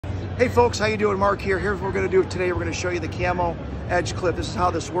Hey folks, how you doing? Mark here. Here's what we're going to do today. We're going to show you the camo edge clip. This is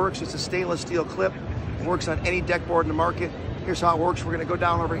how this works. It's a stainless steel clip. It works on any deck board in the market. Here's how it works. We're going to go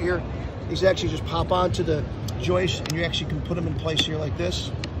down over here. These actually just pop onto the joist, and you actually can put them in place here like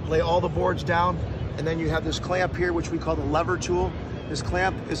this. Lay all the boards down, and then you have this clamp here, which we call the lever tool. This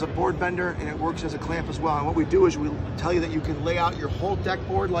clamp is a board bender, and it works as a clamp as well. And what we do is we tell you that you can lay out your whole deck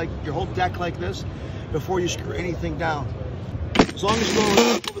board, like your whole deck like this, before you screw anything down. As long as you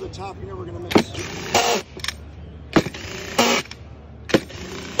go over the top, you're never going to miss.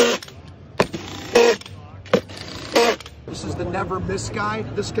 This is the never miss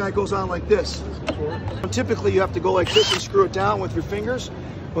guide. This guy goes on like this. Typically, you have to go like this and screw it down with your fingers,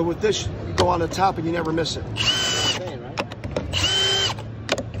 but with this, you go on the top and you never miss it.